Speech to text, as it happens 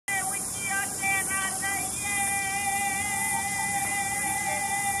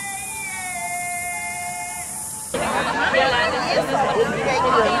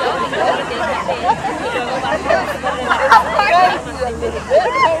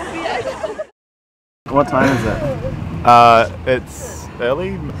What time is it? It's early.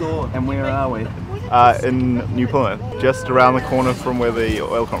 And where are we? In New Plymouth, just around the corner from where the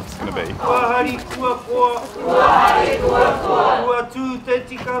oil conference is going to be.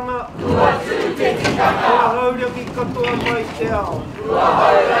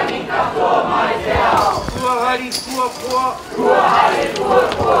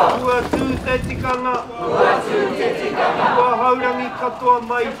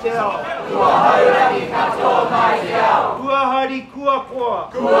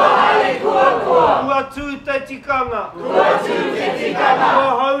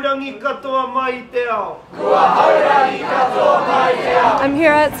 I'm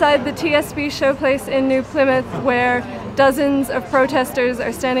here outside the TSB showplace in New Plymouth, where dozens of protesters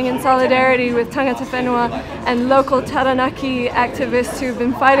are standing in solidarity with tangata whenua and local Taranaki activists who've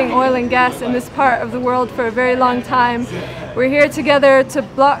been fighting oil and gas in this part of the world for a very long time. We're here together to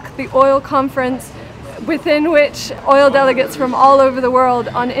block the oil conference, within which oil delegates from all over the world,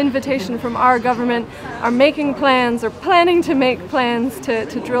 on invitation from our government, are making plans or planning to make plans to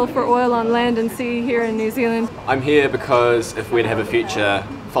drill for oil on land and sea here in New Zealand. I'm here because if we're to have a future,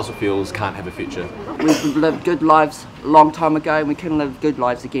 fossil fuels can't have a future. We've lived good lives a long time ago, and we can live good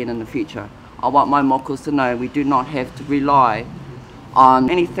lives again in the future. I want my mokos to know we do not have to rely on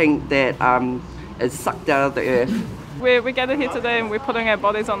anything that is sucked out of the earth. We're gathered here today and we're putting our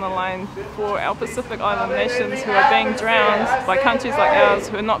bodies on the line for our Pacific Island nations who are being drowned by countries like ours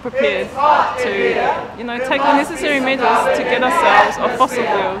who are not prepared to, take the necessary measures to get ourselves off fossil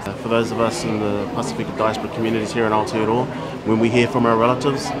fuels. For those of us in the Pacific diaspora communities here in Aotearoa, when we hear from our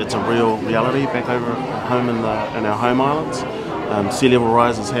relatives, it's a real reality back over home in our home islands. Sea level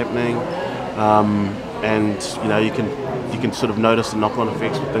rise is happening, and you can sort of notice the knock-on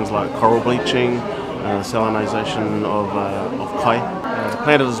effects with things like coral bleaching. Salinisation of kai. The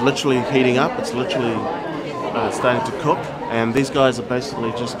planet is literally heating up, it's literally starting to cook, and these guys are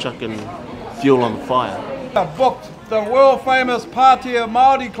basically just chucking fuel on the fire. I've booked the world famous Aotearoa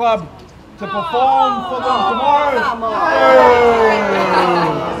Māori Club to perform for them tomorrow.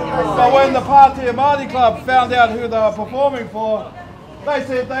 But when the Aotearoa Māori Club found out who they were performing for, they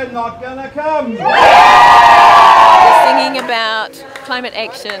said they're not going to come. We're singing about climate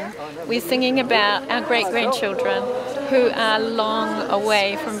action. We're singing about our great-grandchildren who are long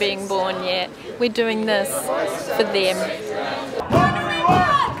away from being born yet. We're doing this for them. What do we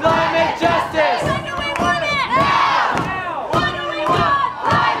want? Climate justice! When do we want it? Now! What do we want?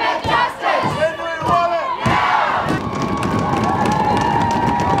 Climate justice! When do we want it?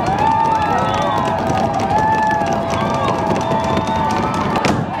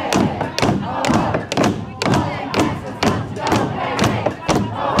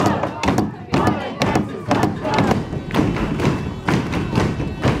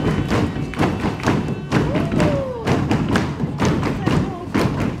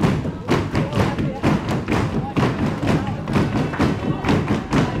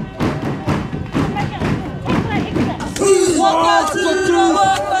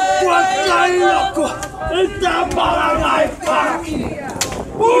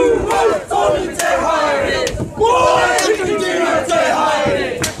 Boy,